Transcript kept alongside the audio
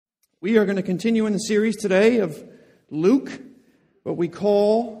We are going to continue in the series today of Luke, what we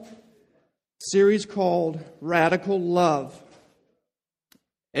call a series called Radical Love.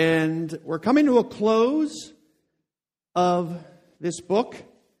 And we're coming to a close of this book.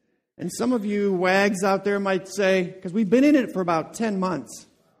 And some of you wags out there might say, because we've been in it for about 10 months.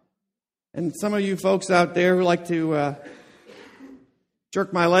 And some of you folks out there who like to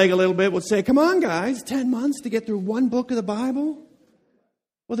jerk my leg a little bit will say, come on guys, 10 months to get through one book of the Bible?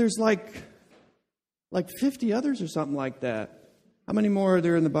 Well, there's like 50 others or something like that. How many more are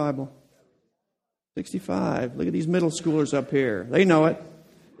there in the Bible? 65. Look at these middle schoolers up here. They know it.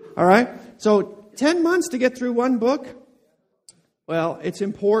 All right? So 10 months to get through one book? Well, it's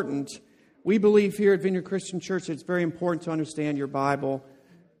important. We believe here at Vineyard Christian Church that it's very important to understand your Bible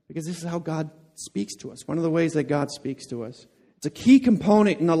because this is how God speaks to us. One of the ways that God speaks to us. It's a key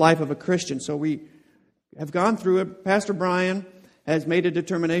component in the life of a Christian. So we have gone through it. Pastor Brian has made a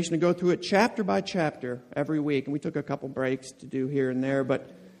determination to go through it chapter by chapter every week. And we took a couple breaks to do here and there, but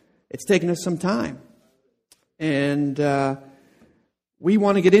it's taken us some time. And we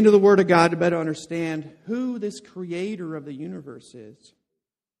want to get into the Word of God to better understand who this creator of the universe is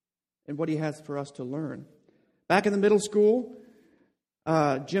and what He has for us to learn. Back in the middle school,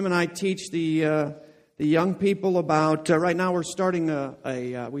 Jim and I teach the young people about, right now we're starting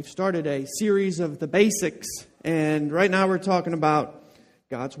we've started a series of the basics. And right now we're talking about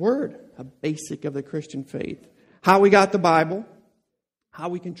God's Word, a basic of the Christian faith. How we got the Bible, how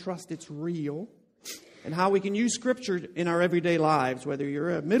we can trust it's real, and how we can use Scripture in our everyday lives, whether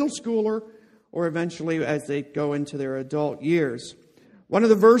you're a middle schooler or eventually as they go into their adult years. One of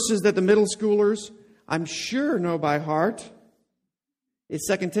the verses that the middle schoolers, I'm sure, know by heart is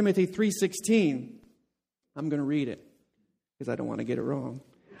 2 Timothy 3:16. I'm going to read it because I don't want to get it wrong.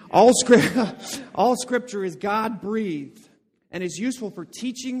 All Scripture is God-breathed and is useful for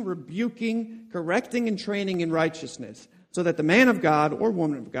teaching, rebuking, correcting, and training in righteousness, so that the man of God or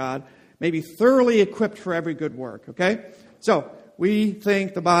woman of God may be thoroughly equipped for every good work. Okay? So, we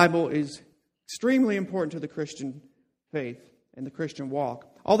think the Bible is extremely important to the Christian faith and the Christian walk.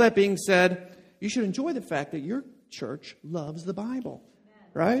 All that being said, you should enjoy the fact that your church loves the Bible.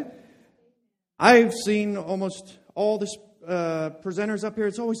 Right? I've seen almost all the presenters up here.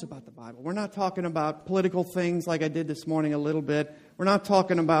 It's always about the Bible. We're not talking about political things like I did this morning a little bit. We're not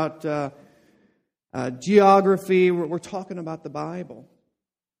talking about geography. We're talking about the Bible.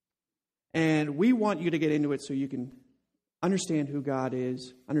 And we want you to get into it so you can understand who God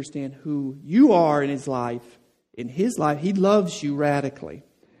is, understand who you are in His life. In His life, He loves you radically.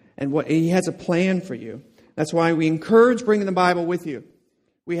 And He has a plan for you. That's why we encourage bringing the Bible with you.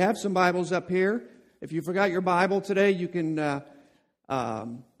 We have some Bibles up here. If you forgot your Bible today, you can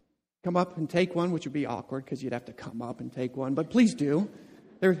come up and take one, which would be awkward because you'd have to come up and take one. But please do.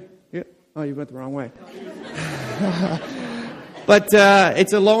 Oh, you went the wrong way. But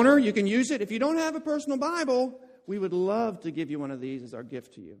it's a loaner. You can use it. If you don't have a personal Bible, we would love to give you one of these as our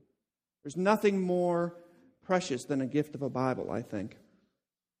gift to you. There's nothing more precious than a gift of a Bible, I think.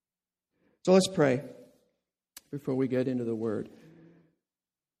 So let's pray before we get into the Word.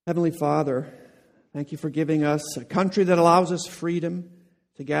 Heavenly Father, thank You for giving us a country that allows us freedom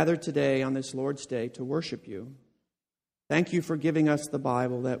to gather today on this Lord's Day to worship You. Thank You for giving us the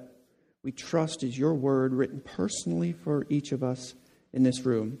Bible that we trust is Your Word written personally for each of us in this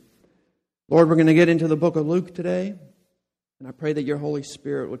room. Lord, we're going to get into the book of Luke today, and I pray that Your Holy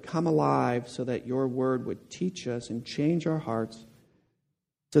Spirit would come alive so that Your Word would teach us and change our hearts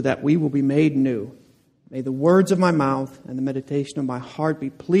so that we will be made new. May the words of my mouth and the meditation of my heart be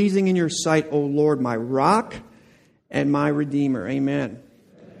pleasing in Your sight, O Lord, my rock and my redeemer. Amen.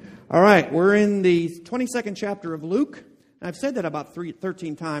 All right, we're in the 22nd chapter of Luke. I've said that about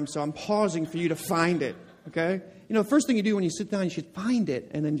 13 times, so I'm pausing for you to find it. Okay? You know, the first thing you do when you sit down, you should find it,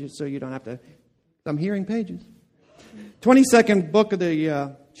 and then just so you don't have to. I'm hearing pages. 22nd book of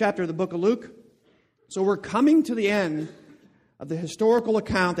the chapter of the book of Luke. So we're coming to the end of the historical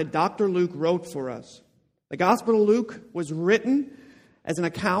account that Dr. Luke wrote for us. The Gospel of Luke was written as an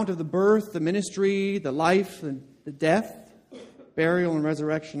account of the birth, the ministry, the life, and the death, burial, and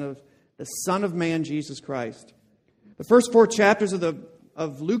resurrection of the Son of Man, Jesus Christ. The first 4 chapters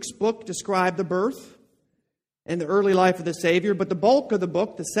of Luke's book describe the birth and the early life of the Savior, but the bulk of the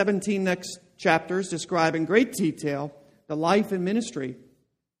book, the 17 next chapters, describe in great detail the life and ministry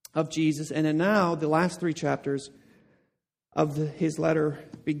of Jesus. And then now, the last 3 chapters of his letter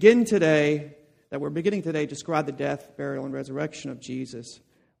we're beginning today, describe the death, burial, and resurrection of Jesus.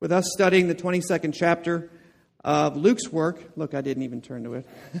 With us studying the 22nd chapter of Luke's work, look, I didn't even turn to it,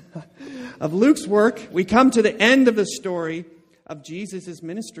 of Luke's work, we come to the end of the story of Jesus'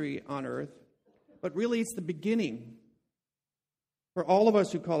 ministry on earth, but really it's the beginning for all of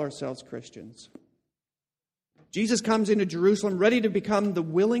us who call ourselves Christians. Jesus comes into Jerusalem ready to become the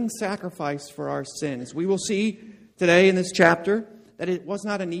willing sacrifice for our sins. We will see today in this chapter that it was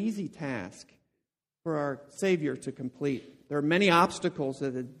not an easy task for our Savior to complete. There are many obstacles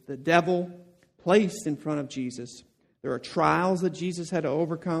that the devil placed in front of Jesus. There are trials that Jesus had to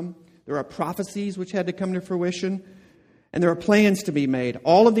overcome. There are prophecies which had to come to fruition. And there are plans to be made.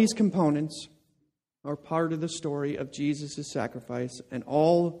 All of these components are part of the story of Jesus' sacrifice. And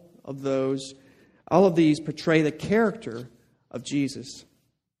all of these portray the character of Jesus,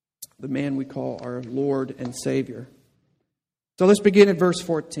 the man we call our Lord and Savior. So let's begin at verse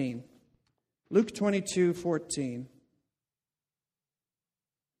 14. Luke 22:14.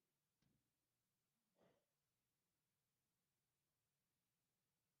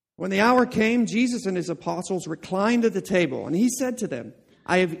 When the hour came, Jesus and his apostles reclined at the table, and he said to them,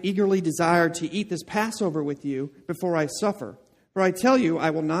 I have eagerly desired to eat this Passover with you before I suffer. For I tell you,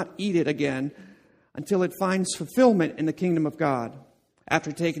 I will not eat it again until it finds fulfillment in the kingdom of God.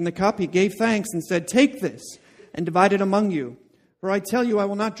 After taking the cup, he gave thanks and said, Take this and divide it among you. For I tell you, I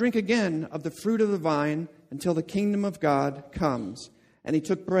will not drink again of the fruit of the vine until the kingdom of God comes. And he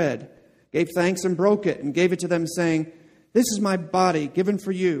took bread, gave thanks and broke it, and gave it to them, saying, This is my body given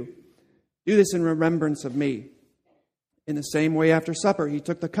for you. Do this in remembrance of me. In the same way, after supper, he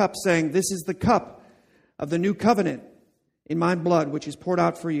took the cup, saying, This is the cup of the new covenant in my blood, which is poured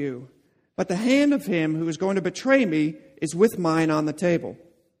out for you. But the hand of him who is going to betray me is with mine on the table.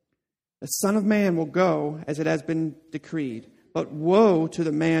 The Son of Man will go as it has been decreed, but woe to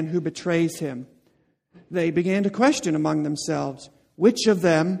the man who betrays him. They began to question among themselves which of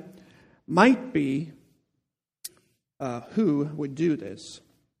them might be who would do this.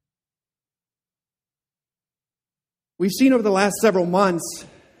 We've seen over the last several months,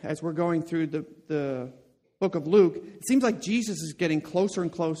 as we're going through the book of Luke, it seems like Jesus is getting closer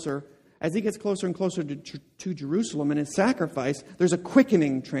and closer. As he gets closer and closer to Jerusalem and his sacrifice, there's a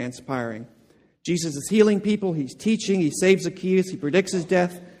quickening transpiring. Jesus is healing people, he's teaching, he saves Zacchaeus, he predicts his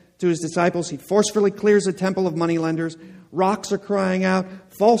death to his disciples, he forcefully clears the temple of moneylenders, rocks are crying out,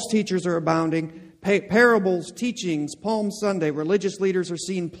 false teachers are abounding, parables, teachings, Palm Sunday, religious leaders are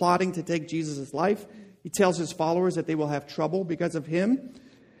seen plotting to take Jesus' life. He tells his followers that they will have trouble because of him,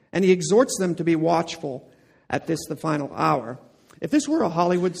 and he exhorts them to be watchful at this, the final hour. If this were a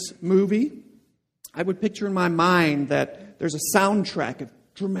Hollywood movie, I would picture in my mind that there's a soundtrack of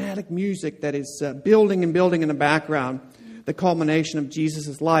dramatic music that is building and building in the background, the culmination of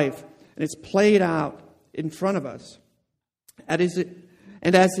Jesus' life, and it's played out in front of us. As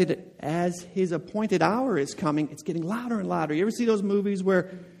his appointed hour is coming, it's getting louder and louder. You ever see those movies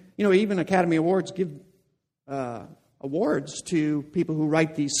where, even Academy Awards give awards to people who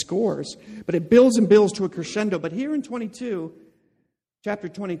write these scores, but it builds and builds to a crescendo. But here in chapter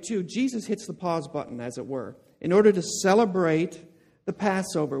 22, Jesus hits the pause button, as it were, in order to celebrate the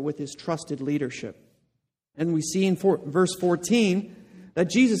Passover with his trusted leadership. And we see in verse 14 that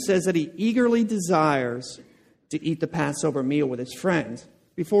Jesus says that he eagerly desires to eat the Passover meal with his friends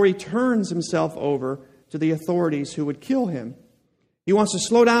before he turns himself over to the authorities who would kill him. He wants to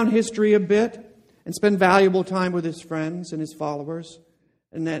slow down history a bit and spend valuable time with his friends and his followers.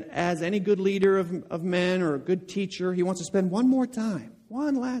 And that as any good leader of men or a good teacher, he wants to spend one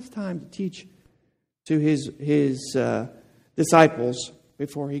last time to teach to his disciples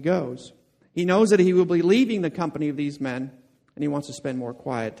before he goes. He knows that he will be leaving the company of these men, and he wants to spend more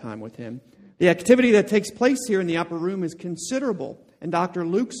quiet time with him. The activity that takes place here in the upper room is considerable, and Dr.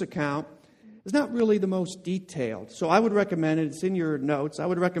 Luke's account is not really the most detailed. So I would recommend, it's in your notes, I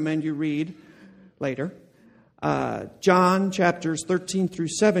would recommend you read later John chapters 13 through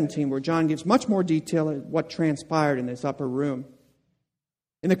 17, where John gives much more detail of what transpired in this upper room.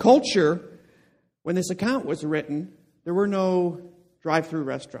 In the culture, when this account was written, there were no drive-through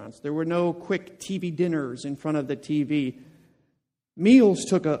restaurants. There were no quick TV dinners in front of the TV. Meals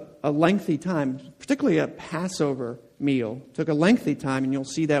took a lengthy time, particularly a Passover meal took a lengthy time, and you'll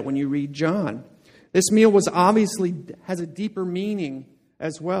see that when you read John. This meal has a deeper meaning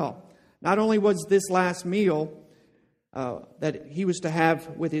as well. Not only was this last meal that he was to have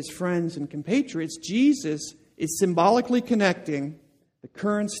with his friends and compatriots, Jesus is symbolically connecting the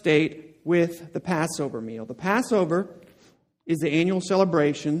current state with the Passover meal. The Passover is the annual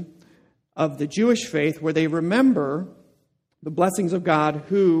celebration of the Jewish faith where they remember the blessings of God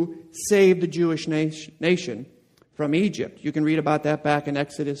who saved the Jewish nation from Egypt. You can read about that back in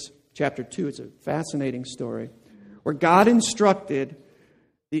Exodus chapter 2. It's a fascinating story where God instructed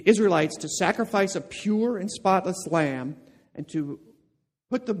the Israelites to sacrifice a pure and spotless lamb and to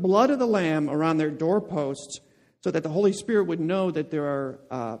put the blood of the Lamb around their doorposts so that the Holy Spirit would know that there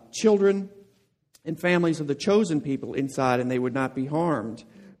are children and families of the chosen people inside and they would not be harmed.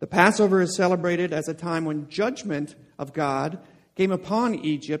 The Passover is celebrated as a time when judgment of God came upon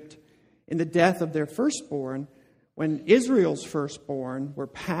Egypt in the death of their firstborn, when Israel's firstborn were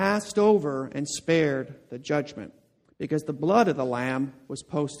passed over and spared the judgment, because the blood of the Lamb was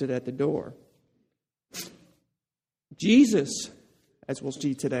posted at the door. Jesus, as we'll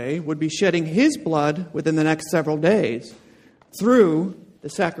see today, would be shedding his blood within the next several days through the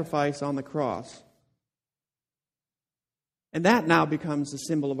sacrifice on the cross. And that now becomes the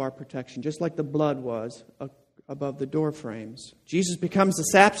symbol of our protection, just like the blood was above the door frames. Jesus becomes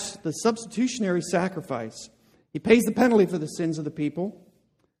the substitutionary sacrifice. He pays the penalty for the sins of the people,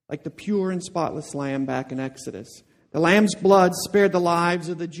 like the pure and spotless lamb back in Exodus. The lamb's blood spared the lives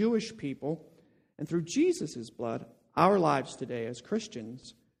of the Jewish people, and through Jesus' blood, our lives today as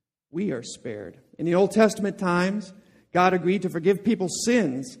Christians, we are spared. In the Old Testament times, God agreed to forgive people's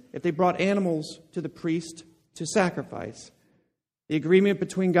sins if they brought animals to the priest to sacrifice. The agreement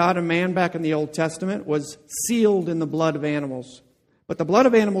between God and man back in the Old Testament was sealed in the blood of animals. But the blood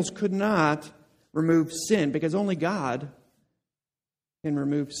of animals could not remove sin, because only God can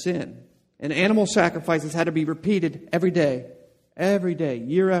remove sin. And animal sacrifices had to be repeated every day,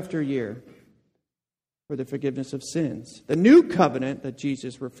 year after year, for the forgiveness of sins. The new covenant that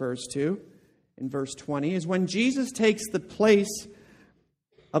Jesus refers to in verse 20 is when Jesus takes the place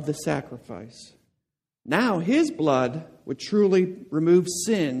of the sacrifice. Now his blood would truly remove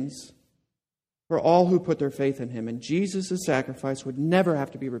sins for all who put their faith in him, and Jesus' sacrifice would never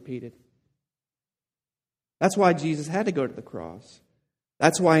have to be repeated. That's why Jesus had to go to the cross.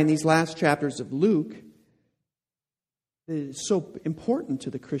 That's why in these last chapters of Luke, it is so important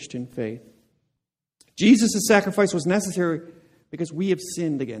to the Christian faith. Jesus' sacrifice was necessary because we have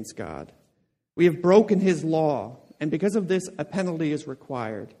sinned against God. We have broken his law, and because of this, a penalty is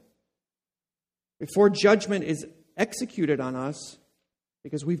required. Before judgment is executed on us,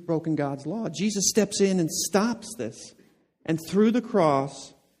 because we've broken God's law, Jesus steps in and stops this. And through the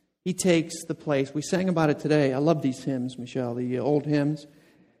cross, he takes the place. We sang about it today. I love these hymns, Michelle, the old hymns.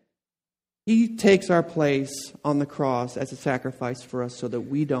 He takes our place on the cross as a sacrifice for us so that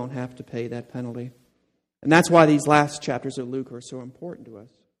we don't have to pay that penalty. And that's why these last chapters of Luke are so important to us.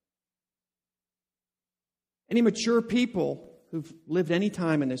 Any mature people who've lived any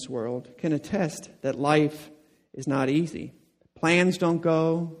time in this world can attest that life is not easy. Plans don't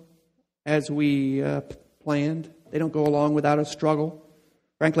go as we planned. They don't go along without a struggle.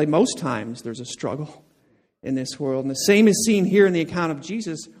 Frankly, most times there's a struggle in this world. And the same is seen here in the account of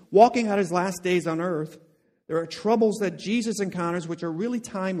Jesus walking out his last days on earth. There are troubles that Jesus encounters which are really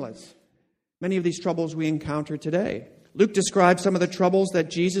timeless. Many of these troubles we encounter today. Luke describes some of the troubles that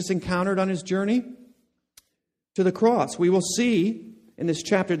Jesus encountered on his journey to the cross. We will see in this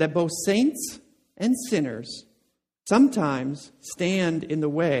chapter that both saints and sinners sometimes stand in the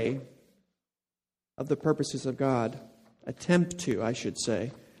way of the purposes of God. Attempt to, I should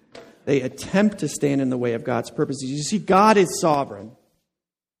say. They attempt to stand in the way of God's purposes. You see, God is sovereign.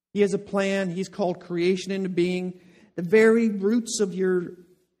 He has a plan. He's called creation into being. The very roots of your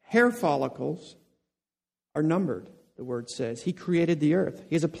hair follicles are numbered, the word says. He created the earth.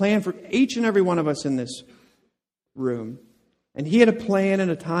 He has a plan for each and every one of us in this room. And he had a plan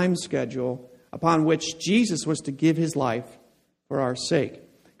and a time schedule upon which Jesus was to give his life for our sake.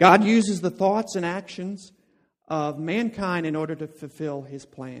 God uses the thoughts and actions of mankind in order to fulfill his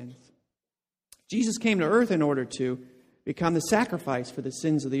plans. Jesus came to earth in order to become the sacrifice for the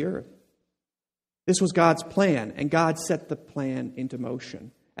sins of the earth. This was God's plan, and God set the plan into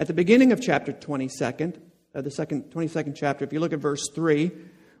motion. At the beginning of chapter 22nd chapter, if you look at verse 3,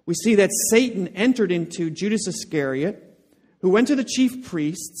 we see that Satan entered into Judas Iscariot, who went to the chief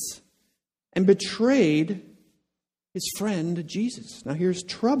priests and betrayed his friend Jesus. Now here's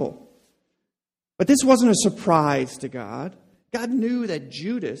trouble. But this wasn't a surprise to God. God knew that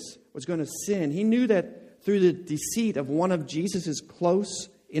Judas was going to sin. He knew that through the deceit of one of Jesus' close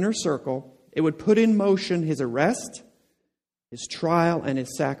inner circle, it would put in motion his arrest, his trial, and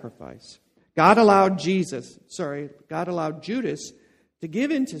his sacrifice. God allowed Judas to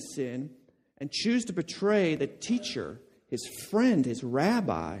give in to sin and choose to betray the teacher, his friend, his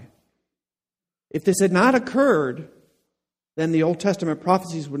rabbi. If this had not occurred, then the Old Testament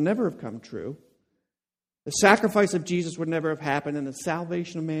prophecies would never have come true. The sacrifice of Jesus would never have happened, and the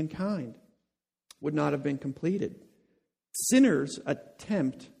salvation of mankind would not have been completed. Sinners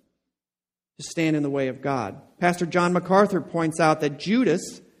attempt to stand in the way of God. Pastor John MacArthur points out that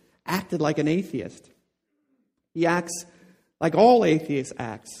Judas acted like an atheist. He acts like all atheist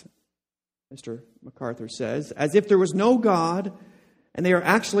acts, Mr. MacArthur says, as if there was no God and they are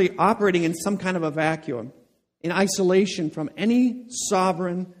actually operating in some kind of a vacuum, in isolation from any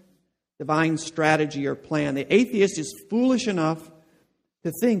sovereign divine strategy or plan. The atheist is foolish enough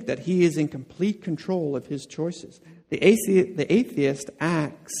to think that he is in complete control of his choices. The atheist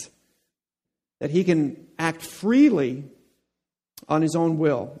acts that he can act freely on his own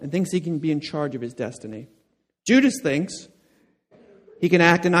will and thinks he can be in charge of his destiny. Judas thinks he can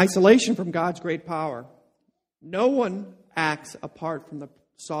act in isolation from God's great power. No one acts apart from the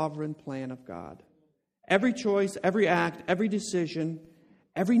sovereign plan of God. Every choice, every act, every decision,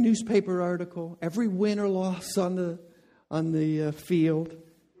 every newspaper article, every win or loss on the field,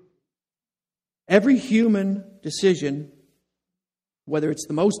 every human decision, whether it's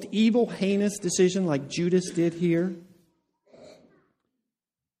the most evil, heinous decision like Judas did here,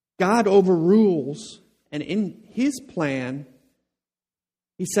 God overrules, and in His plan,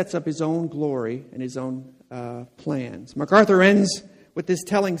 He sets up His own glory and His own plans. MacArthur ends with this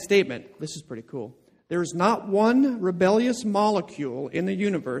telling statement. This is pretty cool. There is not one rebellious molecule in the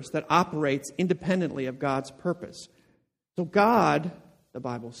universe that operates independently of God's purpose. So God, the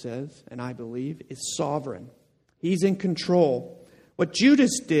Bible says, and I believe, is sovereign. He's in control. What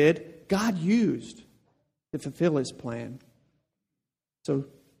Judas did, God used to fulfill His plan. So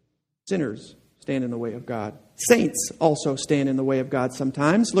sinners stand in the way of God. Saints also stand in the way of God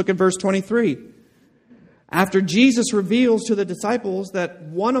sometimes. Look at verse 23. After Jesus reveals to the disciples that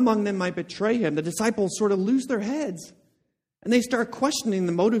one among them might betray Him, the disciples sort of lose their heads. And they start questioning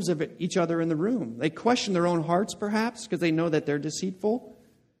the motives of each other in the room. They question their own hearts, perhaps, because they know that they're deceitful.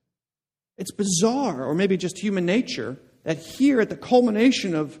 It's bizarre, or maybe just human nature, that here at the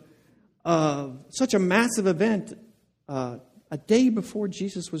culmination of such a massive event, a day before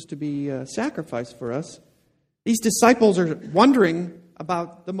Jesus was to be sacrificed for us, these disciples are wondering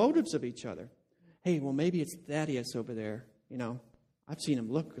about the motives of each other. Hey, well, maybe it's Thaddeus over there. You know, I've seen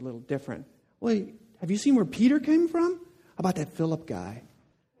him look a little different. Well, have you seen where Peter came from? How about that Philip guy?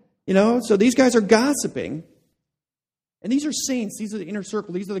 You know, so these guys are gossiping. And these are saints. These are the inner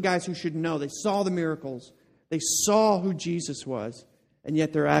circle. These are the guys who should know. They saw the miracles. They saw who Jesus was. And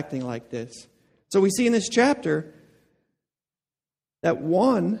yet they're acting like this. So we see in this chapter that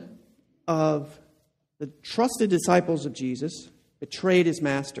one of the trusted disciples of Jesus betrayed his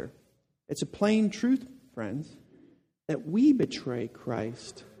master. It's a plain truth, friends, that we betray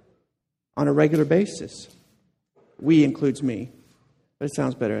Christ on a regular basis. We includes me, but it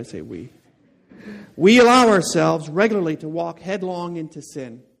sounds better I say we. We allow ourselves regularly to walk headlong into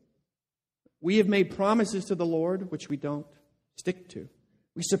sin. We have made promises to the Lord which we don't stick to.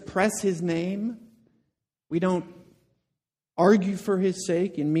 We suppress His name. We don't argue for His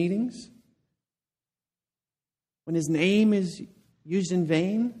sake in meetings. When His name is used in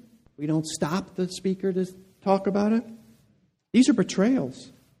vain, we don't stop the speaker to talk about it. These are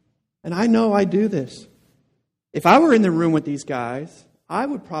betrayals. And I know I do this. If I were in the room with these guys, I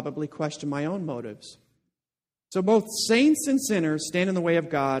would probably question my own motives. So both saints and sinners stand in the way of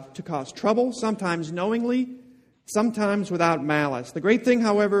God to cause trouble, sometimes knowingly, sometimes without malice. The great thing,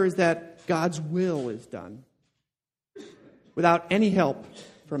 however, is that God's will is done without any help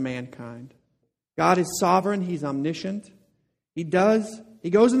from mankind. God is sovereign. He's omniscient. He goes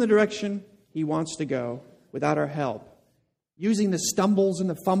in the direction He wants to go without our help, using the stumbles and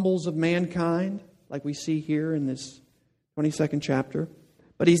the fumbles of mankind, like we see here in this 22nd chapter.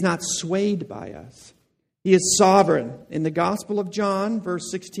 But He's not swayed by us. He is sovereign. In the Gospel of John,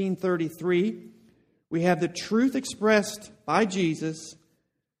 verse 16:33, we have the truth expressed by Jesus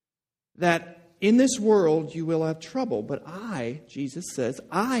that in this world you will have trouble, but I, Jesus says,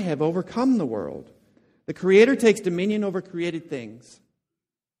 I have overcome the world. The Creator takes dominion over created things.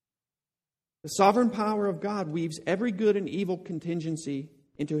 The sovereign power of God weaves every good and evil contingency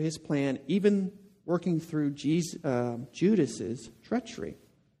into His plan, even working through Judas's treachery.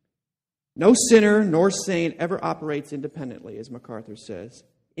 No sinner nor saint ever operates independently, as MacArthur says,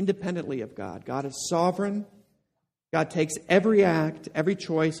 independently of God. God is sovereign. God takes every act, every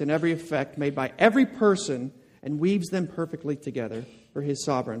choice, and every effect made by every person and weaves them perfectly together for His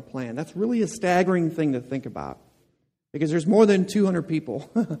sovereign plan. That's really a staggering thing to think about, because there's more than 200 people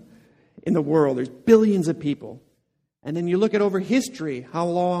in the world. There's billions of people. And then you look at over history, how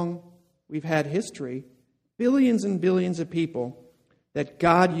long we've had history, billions and billions of people that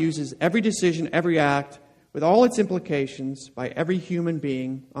God uses every decision, every act, with all its implications by every human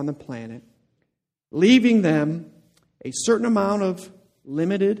being on the planet, leaving them a certain amount of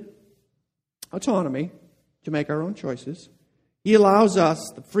limited autonomy to make our own choices. He allows us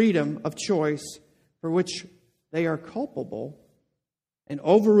the freedom of choice for which they are culpable, and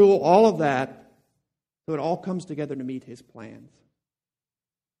overrule all of that so it all comes together to meet His plans.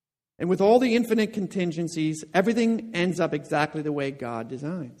 And with all the infinite contingencies, everything ends up exactly the way God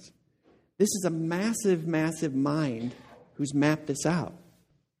designs. This is a massive, massive mind who's mapped this out.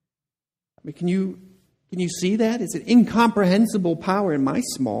 I mean, can you see that? It's an incomprehensible power in my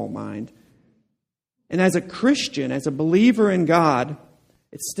small mind. And as a Christian, as a believer in God,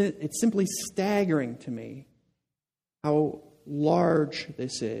 it's simply staggering to me how large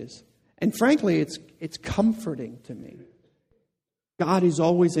this is. And frankly, it's comforting to me. God is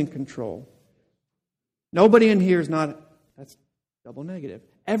always in control. Nobody in here is not, that's double negative.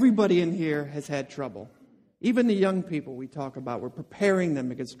 Everybody in here has had trouble. Even the young people we talk about, we're preparing them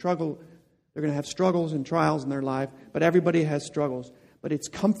because they're going to have struggles and trials in their life, but everybody has struggles. But it's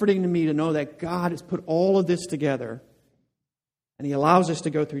comforting to me to know that God has put all of this together, and He allows us to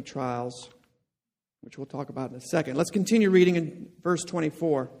go through trials, which we'll talk about in a second. Let's continue reading in verse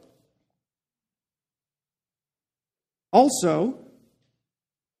 24. Also,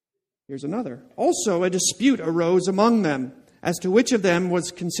 here's another. Also, a dispute arose among them as to which of them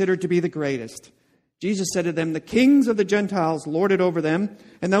was considered to be the greatest. Jesus said to them, "The kings of the Gentiles lord it over them,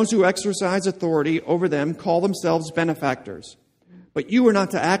 and those who exercise authority over them call themselves benefactors. But you are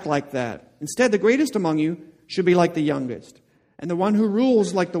not to act like that. Instead, the greatest among you should be like the youngest, and the one who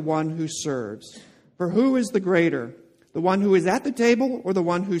rules like the one who serves. For who is the greater, the one who is at the table or the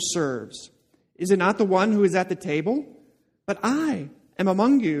one who serves? Is it not the one who is at the table? But I am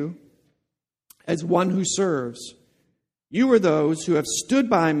among you as one who serves. You are those who have stood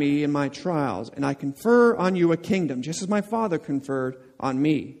by me in my trials, and I confer on you a kingdom, just as my Father conferred on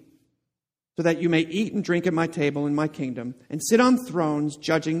me, so that you may eat and drink at my table in my kingdom, and sit on thrones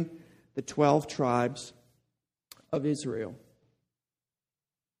judging the 12 tribes of Israel."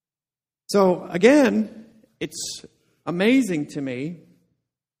 So again, it's amazing to me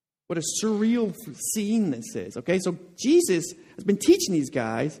what a surreal scene this is. Okay, so Jesus has been teaching these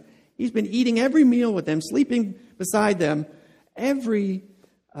guys. He's been eating every meal with them, sleeping beside them every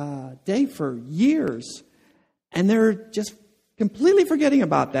day for years. And they're just completely forgetting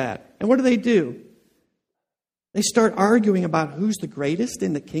about that. And what do? They start arguing about who's the greatest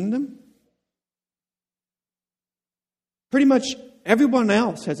in the kingdom. Pretty much everyone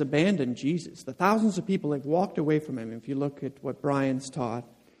else has abandoned Jesus. The thousands of people have walked away from Him, if you look at what Brian's taught.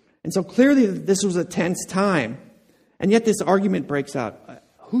 And so clearly this was a tense time. And yet this argument breaks out.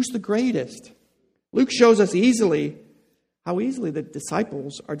 Who's the greatest? Luke shows us how easily the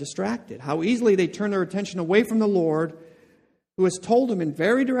disciples are distracted, how easily they turn their attention away from the Lord, who has told them in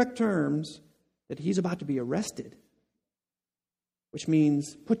very direct terms that He's about to be arrested, which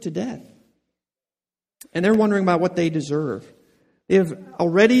means put to death. And they're wondering about what they deserve. They have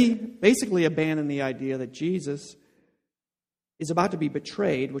already basically abandoned the idea that Jesus is about to be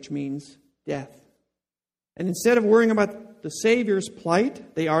betrayed, which means death. And instead of worrying about the Savior's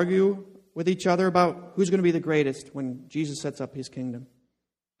plight, they argue with each other about who's going to be the greatest when Jesus sets up His kingdom.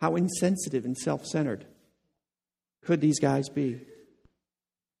 How insensitive and self-centered could these guys be?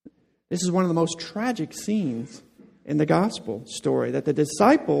 This is one of the most tragic scenes in the gospel story, that the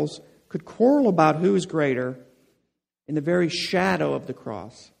disciples could quarrel about who is greater in the very shadow of the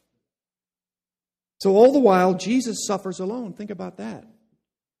cross. So all the while, Jesus suffers alone. Think about that.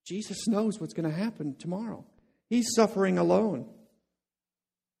 Jesus knows what's going to happen tomorrow. He's suffering alone,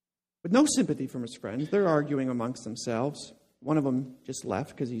 with no sympathy from His friends. They're arguing amongst themselves. One of them just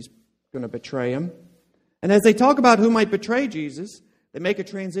left because he's going to betray Him. And as they talk about who might betray Jesus, they make a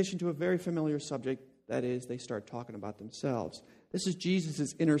transition to a very familiar subject. That is, they start talking about themselves. This is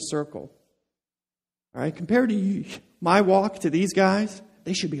Jesus' inner circle. All right, compared to my walk to these guys,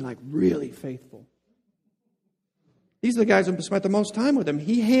 they should be like really faithful. These are the guys who spent the most time with Him.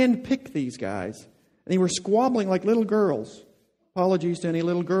 He handpicked these guys, and they were squabbling like little girls. Apologies to any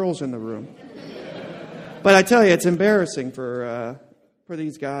little girls in the room. But I tell you, it's embarrassing for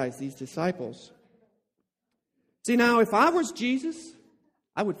these guys, these disciples. See, now, if I was Jesus,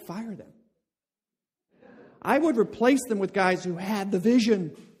 I would fire them. I would replace them with guys who had the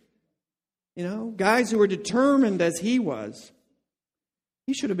vision. You know, guys who were determined as He was.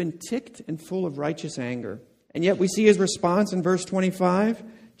 He should have been ticked and full of righteous anger. And yet we see His response in verse 25.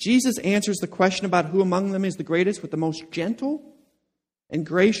 Jesus answers the question about who among them is the greatest with the most gentle and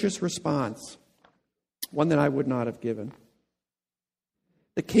gracious response. One that I would not have given.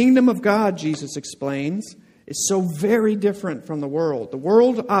 The kingdom of God, Jesus explains, is so very different from the world. The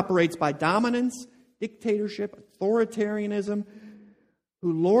world operates by dominance, dictatorship, authoritarianism,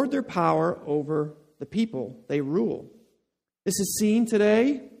 who lord their power over the people they rule. This is seen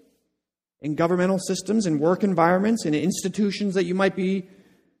today in governmental systems, in work environments, in institutions that you might be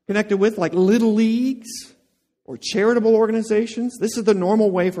connected with, like little leagues or charitable organizations. This is the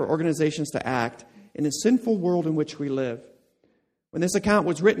normal way for organizations to act in the sinful world in which we live. When this account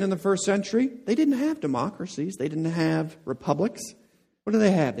was written in the first century, they didn't have democracies. They didn't have republics. What do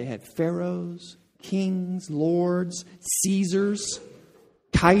they have? They had pharaohs, kings, lords, Caesars,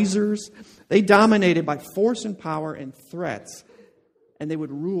 Kaisers. They dominated by force and power and threats, and they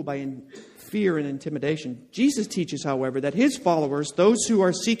would rule by fear and intimidation. Jesus teaches, however, that his followers, those who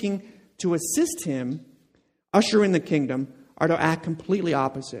are seeking to assist him, usher in the kingdom, are to act completely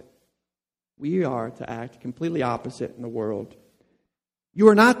opposite. We are to act completely opposite in the world. You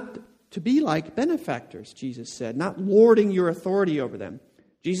are not to be like benefactors, Jesus said, not lording your authority over them.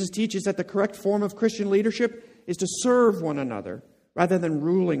 Jesus teaches that the correct form of Christian leadership is to serve one another rather than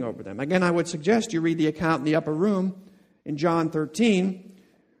ruling over them. Again, I would suggest you read the account in the upper room in John 13,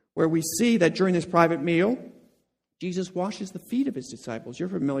 where we see that during this private meal, Jesus washes the feet of his disciples. You're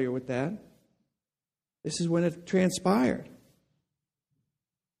familiar with that. This is when it transpired.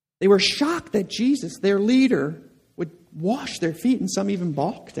 They were shocked that Jesus, their leader, would wash their feet, and some even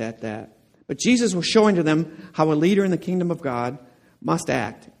balked at that. But Jesus was showing to them how a leader in the kingdom of God must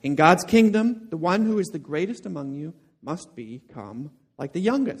act. In God's kingdom, the one who is the greatest among you must become like the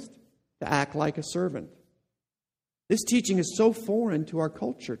youngest, to act like a servant. This teaching is so foreign to our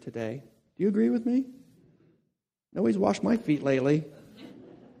culture today. Do you agree with me? Nobody's washed my feet lately.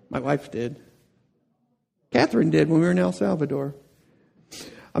 My wife did. Catherine did when we were in El Salvador.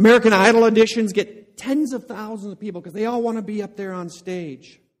 American Idol auditions get tens of thousands of people because they all want to be up there on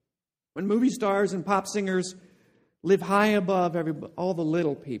stage. When movie stars and pop singers live high above all the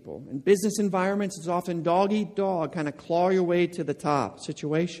little people. In business environments, it's often dog-eat-dog, kind of claw your way to the top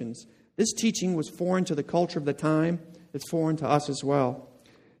situations. This teaching was foreign to the culture of the time. It's foreign to us as well.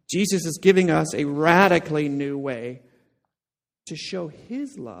 Jesus is giving us a radically new way to show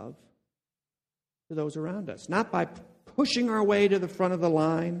his love to those around us. Not by pushing our way to the front of the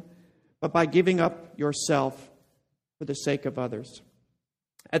line, but by giving up yourself for the sake of others.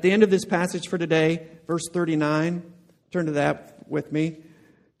 At the end of this passage for today, verse 39, turn to that with me.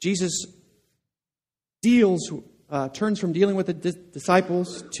 Jesus turns from dealing with the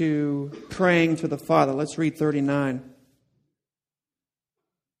disciples to praying to the Father. Let's read 39.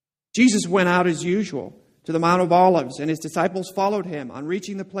 Jesus went out as usual to the Mount of Olives, and his disciples followed him. On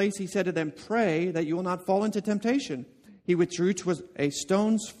reaching the place, he said to them, "Pray that you will not fall into temptation." He withdrew to a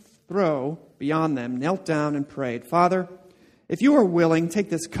stone's throw beyond them, knelt down and prayed, "Father, if you are willing, take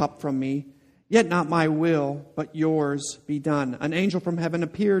this cup from me. Yet not my will, but yours be done." An angel from heaven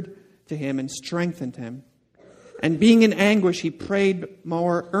appeared to him and strengthened him. And being in anguish, he prayed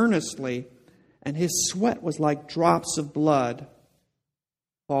more earnestly, and his sweat was like drops of blood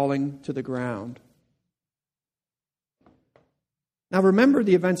falling to the ground. Now remember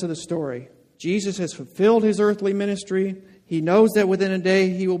the events of the story. Jesus has fulfilled his earthly ministry. He knows that within a day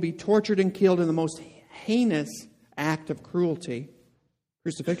he will be tortured and killed in the most heinous act of cruelty,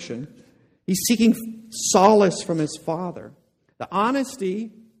 crucifixion. He's seeking solace from his Father. The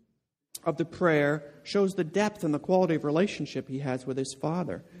honesty of the prayer shows the depth and the quality of relationship he has with his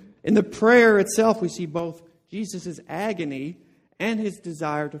Father. In the prayer itself, we see both Jesus' agony and his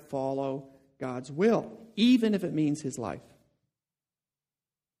desire to follow God's will, even if it means his life.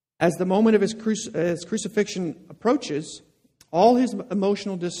 As the moment of his crucifixion approaches, all his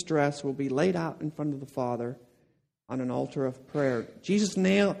emotional distress will be laid out in front of the Father on an altar of prayer. Jesus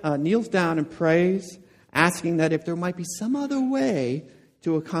kneels down and prays, asking that if there might be some other way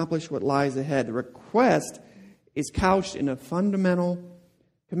to accomplish what lies ahead. The request is couched in a fundamental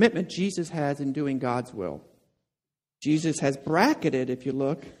commitment Jesus has in doing God's will. Jesus has bracketed, if you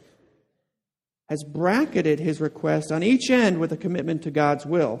look, has bracketed his request on each end with a commitment to God's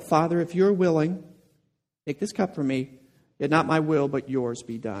will. "Father, if you're willing, take this cup from me, yet not my will, but yours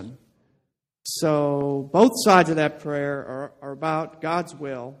be done." So both sides of that prayer are about God's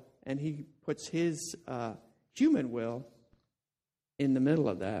will, and he puts his human will in the middle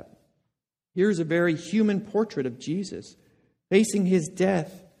of that. Here's a very human portrait of Jesus, facing his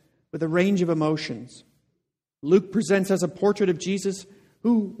death with a range of emotions. Luke presents us a portrait of Jesus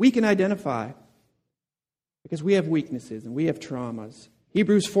who we can identify, because we have weaknesses and we have traumas.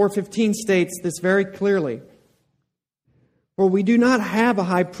 Hebrews 4:15 states this very clearly. "For we do not have a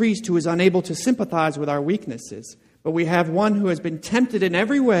high priest who is unable to sympathize with our weaknesses, but we have one who has been tempted in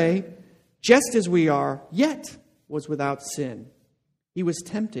every way, just as we are, yet was without sin." He was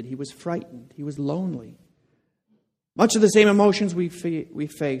tempted, he was frightened, he was lonely. Much of the same emotions we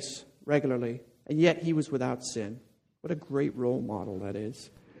face regularly, and yet he was without sin. What a great role model that is.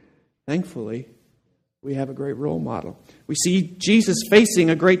 Thankfully, we have a great role model. We see Jesus facing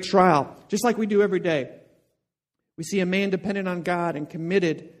a great trial, just like we do every day. We see a man dependent on God and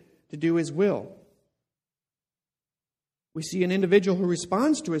committed to do His will. We see an individual who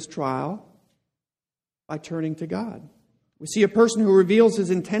responds to his trial by turning to God. We see a person who reveals his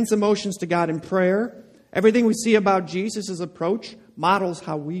intense emotions to God in prayer. Everything we see about Jesus' approach models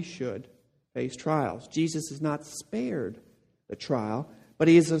how we should face trials. Jesus is not spared the trial, but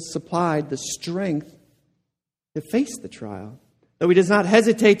He has supplied the strength to face the trial. Though He does not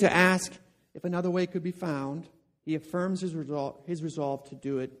hesitate to ask if another way could be found, He affirms His resolve to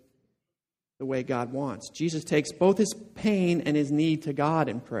do it the way God wants. Jesus takes both His pain and His need to God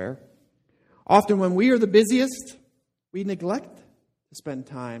in prayer. Often when we are the busiest, we neglect to spend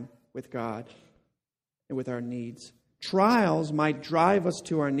time with God and with our needs. Trials might drive us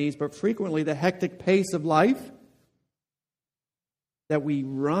to our knees, but frequently the hectic pace of life that we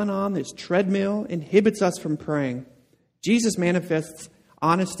run on, this treadmill, inhibits us from praying. Jesus manifests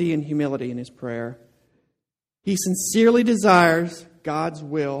honesty and humility in His prayer. He sincerely desires God's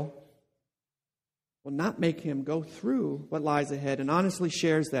will not make Him go through what lies ahead, and honestly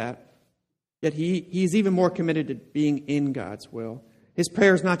shares that. Yet He's even more committed to being in God's will. His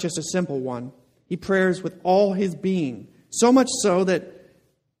prayer is not just a simple one. He prays with all His being, so much so that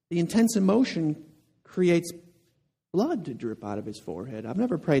the intense emotion creates blood to drip out of His forehead. I've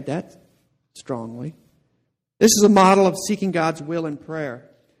never prayed that strongly. This is a model of seeking God's will in prayer.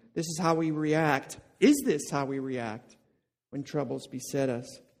 This is how we react. Is this how we react when troubles beset us?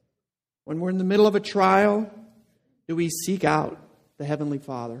 When we're in the middle of a trial, do we seek out the Heavenly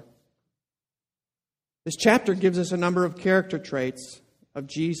Father? This chapter gives us a number of character traits of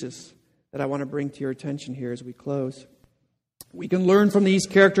Jesus that I want to bring to your attention here as we close. We can learn from these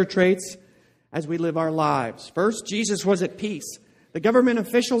character traits as we live our lives. First, Jesus was at peace. The government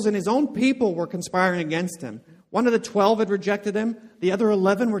officials and His own people were conspiring against Him. One of the 12 had rejected Him. The other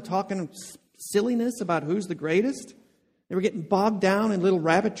 11 were talking silliness about who's the greatest. They were getting bogged down in little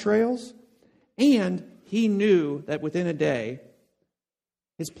rabbit trails. And He knew that within a day,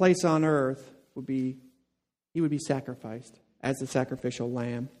 His place on earth He would be sacrificed as the sacrificial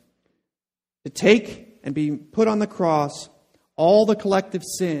lamb. To take and be put on the cross all the collective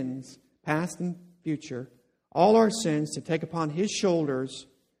sins, past and future, all our sins to take upon His shoulders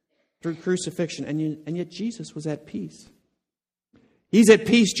through crucifixion. And yet Jesus was at peace. He's at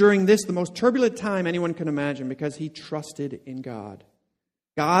peace during this, the most turbulent time anyone can imagine, because He trusted in God.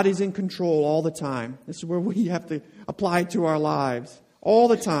 God is in control all the time. This is where we have to apply it to our lives. All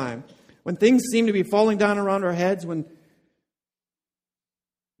the time. When things seem to be falling down around our heads, when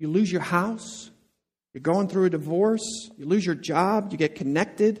you lose your house, you're going through a divorce, you lose your job, you get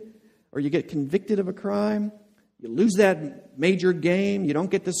connected, or you get convicted of a crime, you lose that major game, you don't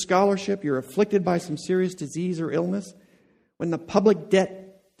get the scholarship, you're afflicted by some serious disease or illness, when the public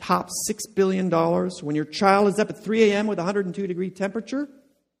debt tops $6 billion, when your child is up at 3 a.m. with a 102-degree temperature,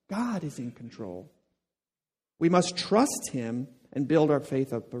 God is in control. We must trust Him and build our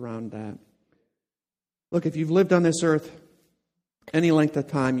faith up around that. Look, if you've lived on this earth any length of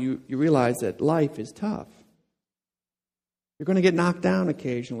time, you realize that life is tough. You're going to get knocked down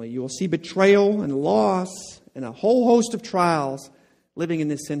occasionally. You will see betrayal and loss and a whole host of trials living in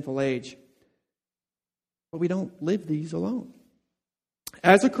this sinful age. But we don't live these alone.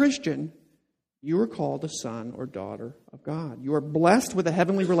 As a Christian, you are called a son or daughter of God. You are blessed with a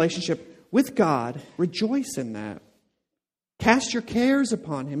heavenly relationship with God. Rejoice in that. Cast your cares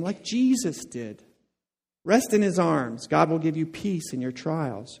upon Him like Jesus did. Rest in His arms. God will give you peace in your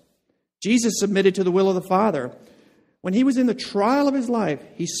trials. Jesus submitted to the will of the Father. When He was in the trial of His life,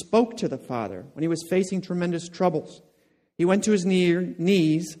 He spoke to the Father. When He was facing tremendous troubles, He went to His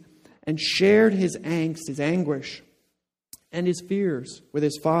knees and shared His angst, His anguish, and His fears with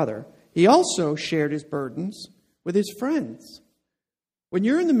His Father. He also shared His burdens with His friends. When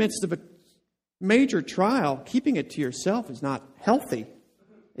you're in the midst of a major trial, keeping it to yourself is not healthy.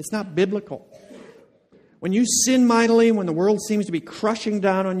 It's not biblical. When you sin mightily, when the world seems to be crushing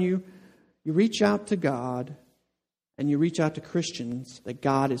down on you, you reach out to God and you reach out to Christians that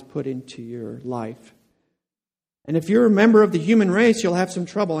God has put into your life. And if you're a member of the human race, you'll have some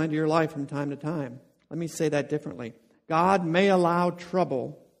trouble into your life from time to time. Let me say that differently. God may allow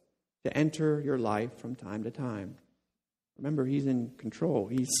trouble to enter your life from time to time. Remember, He's in control.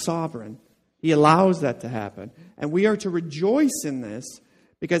 He's sovereign. He allows that to happen. And we are to rejoice in this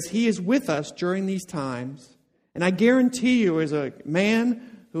because He is with us during these times. And I guarantee you, as a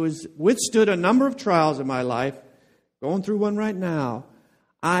man who has withstood a number of trials in my life, going through one right now,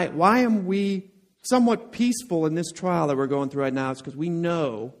 why am we somewhat peaceful in this trial that we're going through right now? It's because we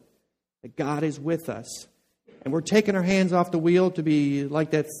know that God is with us. And we're taking our hands off the wheel, to be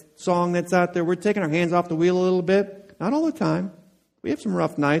like that song that's out there. We're taking our hands off the wheel a little bit. Not all the time. We have some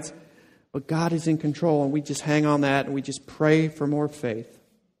rough nights. But God is in control, and we just hang on that, and we just pray for more faith.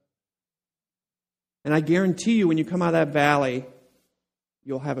 And I guarantee you, when you come out of that valley,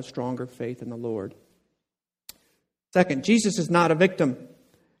 you'll have a stronger faith in the Lord. Second, Jesus is not a victim.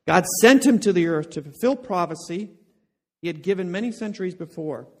 God sent him to the earth to fulfill prophecy he had given many centuries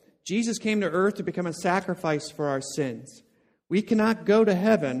before. Jesus came to earth to become a sacrifice for our sins. We cannot go to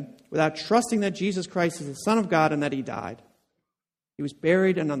heaven without trusting that Jesus Christ is the Son of God and that he died. He was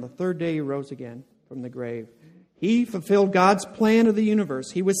buried, and on the third day he rose again from the grave. He fulfilled God's plan of the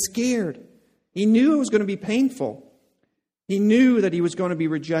universe. He was scared. He knew it was going to be painful. He knew that he was going to be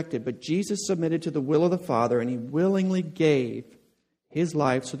rejected, but Jesus submitted to the will of the Father, and he willingly gave his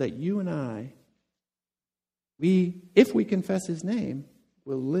life so that you and I, if we confess his name,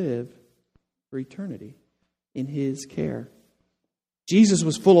 will live for eternity in his care. Jesus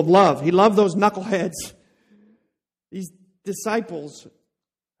was full of love. He loved those knuckleheads, these disciples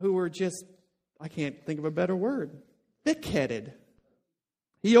who were just, I can't think of a better word, thick-headed.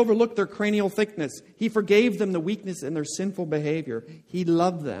 He overlooked their cranial thickness. He forgave them the weakness in their sinful behavior. He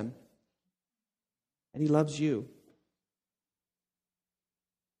loved them. And he loves you.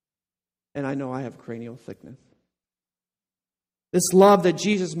 And I know I have cranial thickness. This love that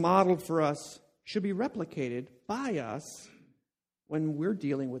Jesus modeled for us should be replicated by us when we're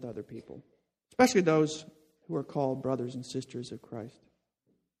dealing with other people, especially those who are called brothers and sisters of Christ.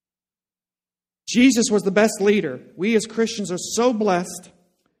 Jesus was the best leader. We as Christians are so blessed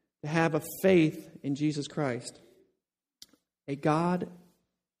to have a faith in Jesus Christ, a God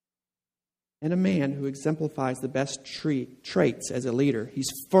and a man who exemplifies the best traits as a leader. He's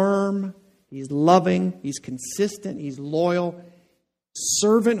firm, he's loving, he's consistent, he's loyal,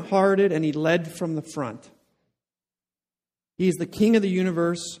 servant-hearted, and he led from the front. He is the King of the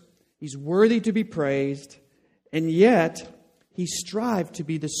universe. He's worthy to be praised, and yet he strived to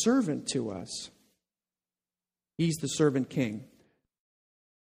be the servant to us. He's the servant king.